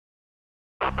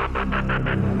What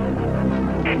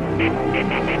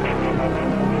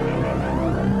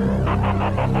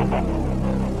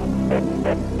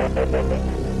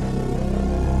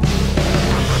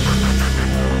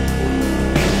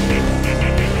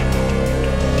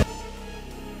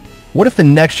if the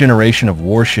next generation of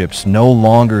warships no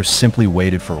longer simply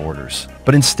waited for orders,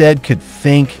 but instead could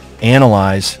think,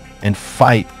 analyze, and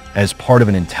fight as part of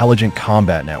an intelligent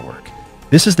combat network?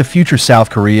 This is the future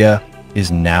South Korea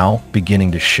is now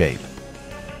beginning to shape.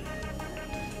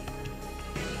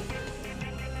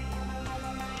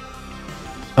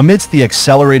 Amidst the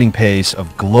accelerating pace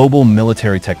of global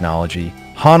military technology,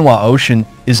 Hanwha Ocean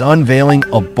is unveiling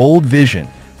a bold vision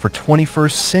for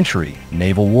 21st century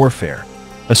naval warfare,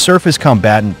 a surface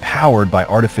combatant powered by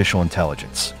artificial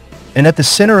intelligence. And at the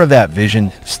center of that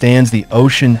vision stands the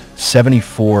Ocean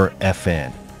 74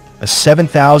 FN, a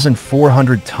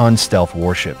 7,400-ton stealth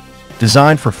warship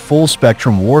designed for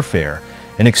full-spectrum warfare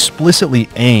and explicitly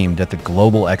aimed at the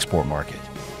global export market.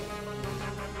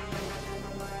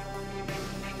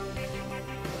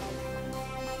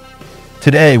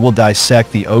 Today, we'll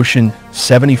dissect the Ocean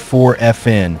 74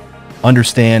 FN,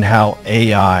 understand how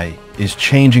AI is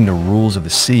changing the rules of the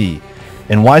sea,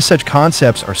 and why such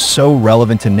concepts are so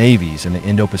relevant to navies in the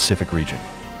Indo-Pacific region.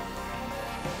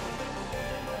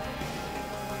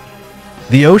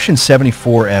 The Ocean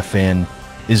 74 FN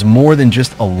is more than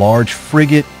just a large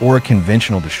frigate or a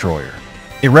conventional destroyer.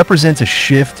 It represents a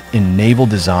shift in naval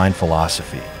design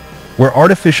philosophy, where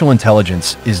artificial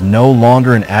intelligence is no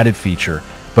longer an added feature,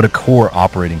 but a core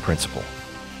operating principle.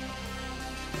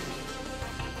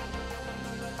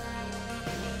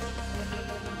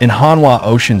 In Hanwha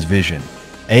Ocean's vision,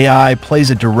 AI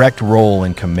plays a direct role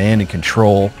in command and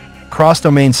control,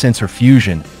 cross-domain sensor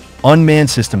fusion, unmanned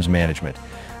systems management,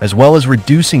 as well as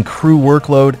reducing crew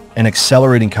workload and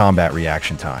accelerating combat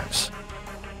reaction times.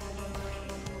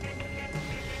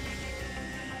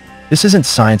 This isn't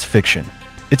science fiction.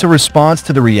 It's a response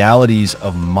to the realities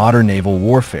of modern naval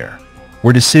warfare,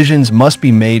 where decisions must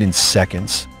be made in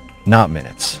seconds, not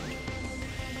minutes.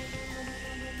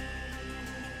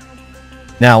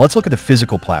 Now, let's look at the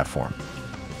physical platform.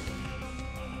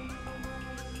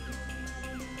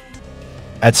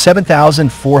 At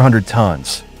 7,400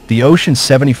 tons, the Ocean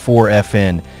 74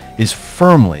 FN is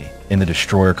firmly in the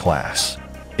destroyer class.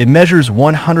 It measures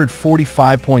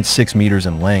 145.6 meters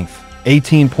in length,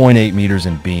 18.8 meters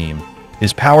in beam,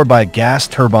 is powered by a gas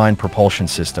turbine propulsion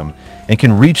system, and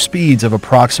can reach speeds of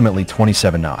approximately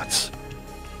 27 knots.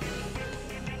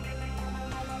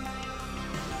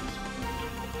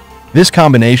 This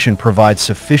combination provides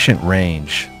sufficient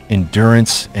range,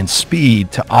 endurance, and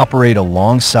speed to operate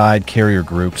alongside carrier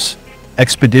groups,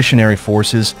 expeditionary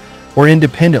forces, or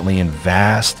independently in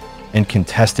vast and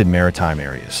contested maritime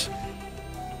areas.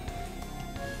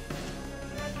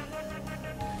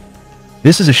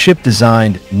 This is a ship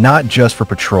designed not just for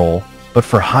patrol, but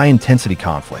for high-intensity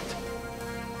conflict.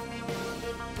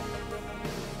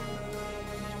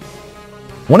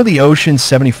 One of the Ocean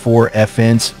 74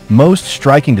 FN's most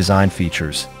striking design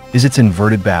features is its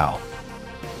inverted bow.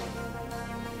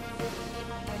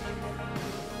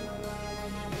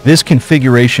 This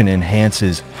configuration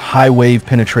enhances high-wave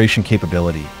penetration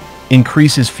capability,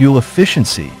 increases fuel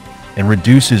efficiency, and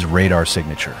reduces radar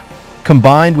signature.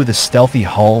 Combined with a stealthy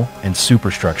hull and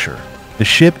superstructure, the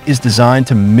ship is designed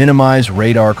to minimize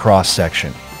radar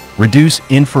cross-section, reduce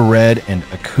infrared and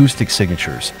acoustic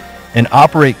signatures, and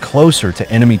operate closer to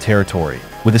enemy territory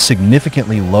with a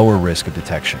significantly lower risk of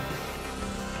detection.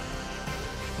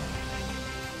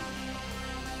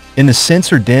 In the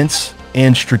sensor-dense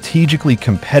and strategically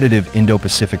competitive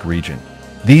Indo-Pacific region,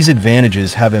 these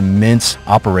advantages have immense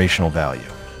operational value.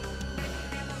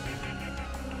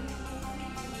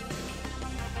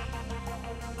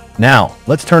 Now,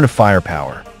 let's turn to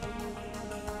firepower.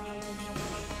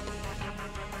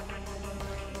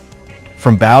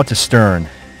 From bow to stern,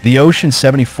 the Ocean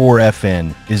 74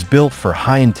 FN is built for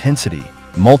high-intensity,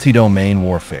 multi-domain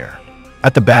warfare.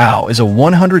 At the bow is a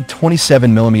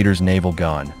 127mm naval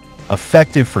gun,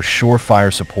 effective for shore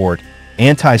fire support,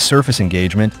 anti-surface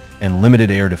engagement, and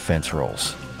limited air defense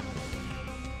roles.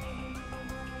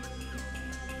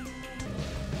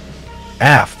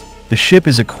 Aft, the ship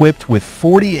is equipped with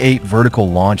 48 vertical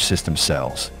launch system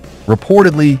cells,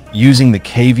 reportedly using the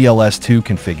KVLS-II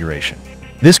configuration.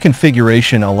 This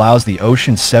configuration allows the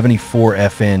Ocean 74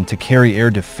 FN to carry air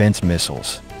defense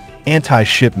missiles,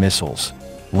 anti-ship missiles,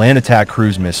 land attack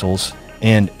cruise missiles,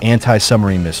 and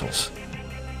anti-submarine missiles.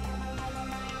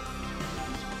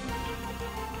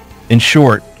 In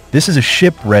short, this is a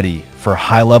ship ready for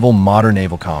high-level modern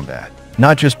naval combat,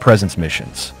 not just presence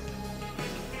missions.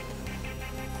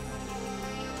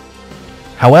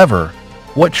 However,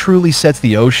 what truly sets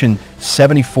the Ocean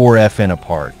 74 FN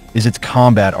apart is its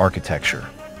combat architecture.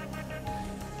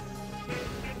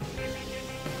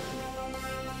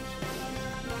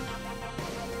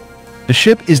 The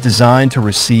ship is designed to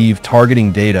receive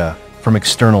targeting data from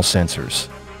external sensors,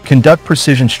 conduct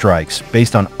precision strikes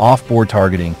based on off-board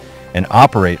targeting, and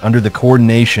operate under the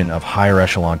coordination of higher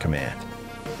echelon command.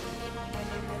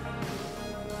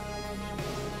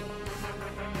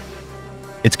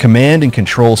 Its command and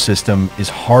control system is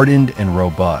hardened and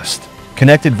robust,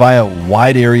 connected via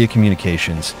wide area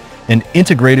communications, and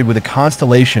integrated with a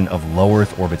constellation of low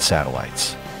Earth orbit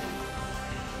satellites.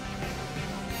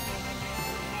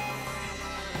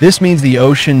 This means the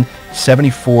Ocean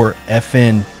 74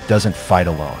 FN doesn't fight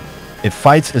alone. It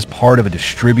fights as part of a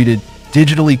distributed,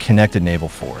 digitally connected naval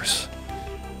force.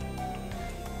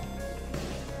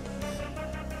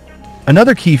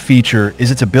 Another key feature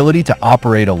is its ability to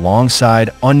operate alongside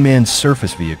unmanned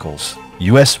surface vehicles,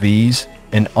 USVs,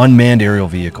 and unmanned aerial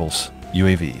vehicles,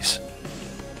 UAVs.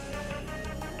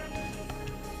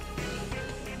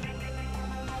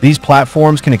 These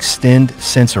platforms can extend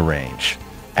sensor range,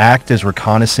 act as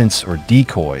reconnaissance or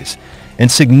decoys,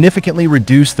 and significantly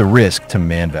reduce the risk to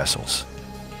manned vessels.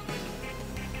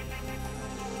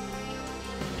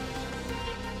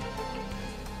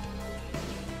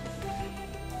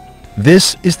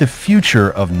 This is the future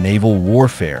of naval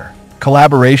warfare,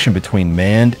 collaboration between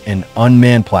manned and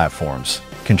unmanned platforms,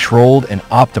 controlled and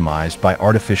optimized by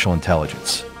artificial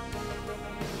intelligence.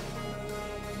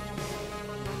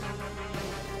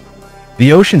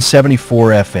 The Ocean 74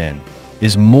 FN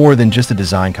is more than just a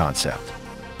design concept.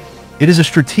 It is a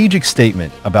strategic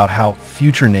statement about how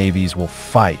future navies will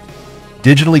fight,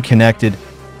 digitally connected,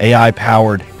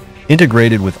 AI-powered,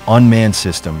 integrated with unmanned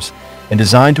systems, and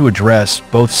designed to address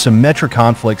both symmetric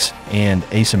conflicts and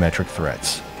asymmetric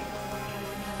threats.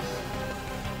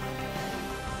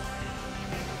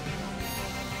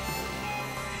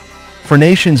 For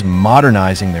nations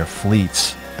modernizing their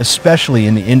fleets, especially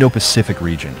in the Indo-Pacific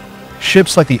region,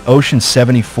 ships like the Ocean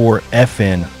 74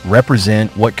 FN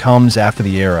represent what comes after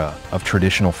the era of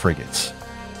traditional frigates.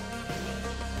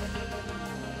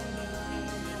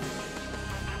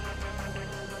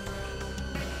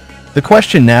 The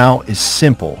question now is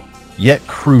simple, yet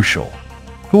crucial.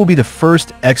 Who will be the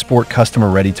first export customer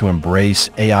ready to embrace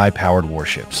AI-powered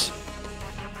warships?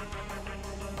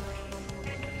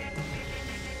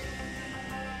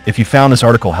 If you found this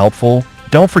article helpful,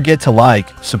 don't forget to like,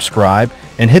 subscribe,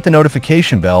 and hit the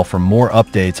notification bell for more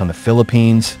updates on the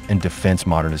Philippines and defense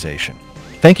modernization.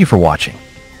 Thank you for watching.